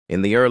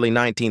In the early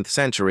 19th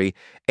century,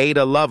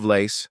 Ada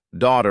Lovelace,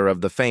 daughter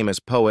of the famous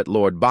poet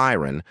Lord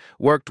Byron,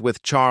 worked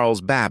with Charles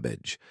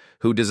Babbage,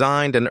 who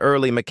designed an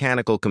early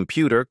mechanical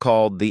computer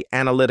called the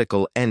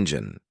analytical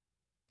engine.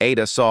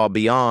 Ada saw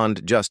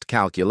beyond just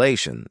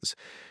calculations.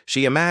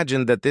 She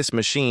imagined that this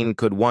machine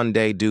could one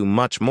day do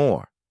much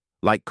more,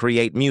 like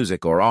create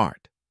music or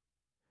art.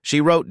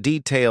 She wrote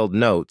detailed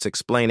notes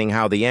explaining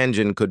how the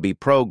engine could be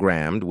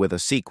programmed with a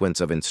sequence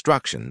of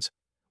instructions,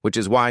 which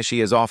is why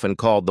she is often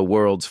called the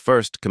world's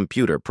first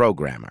computer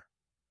programmer.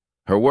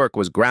 Her work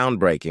was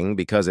groundbreaking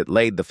because it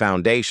laid the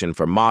foundation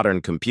for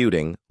modern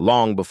computing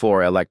long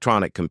before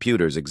electronic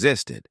computers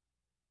existed.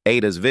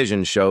 Ada's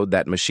vision showed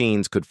that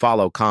machines could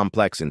follow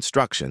complex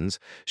instructions,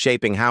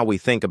 shaping how we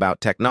think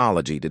about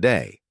technology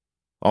today.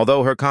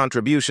 Although her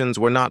contributions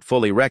were not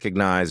fully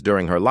recognized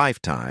during her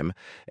lifetime,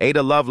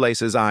 Ada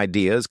Lovelace's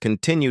ideas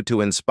continue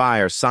to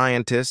inspire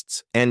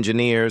scientists,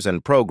 engineers,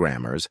 and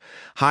programmers,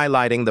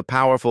 highlighting the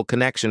powerful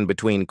connection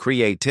between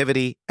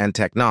creativity and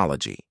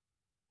technology.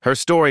 Her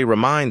story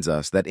reminds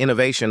us that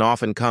innovation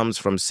often comes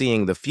from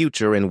seeing the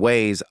future in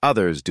ways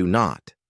others do not.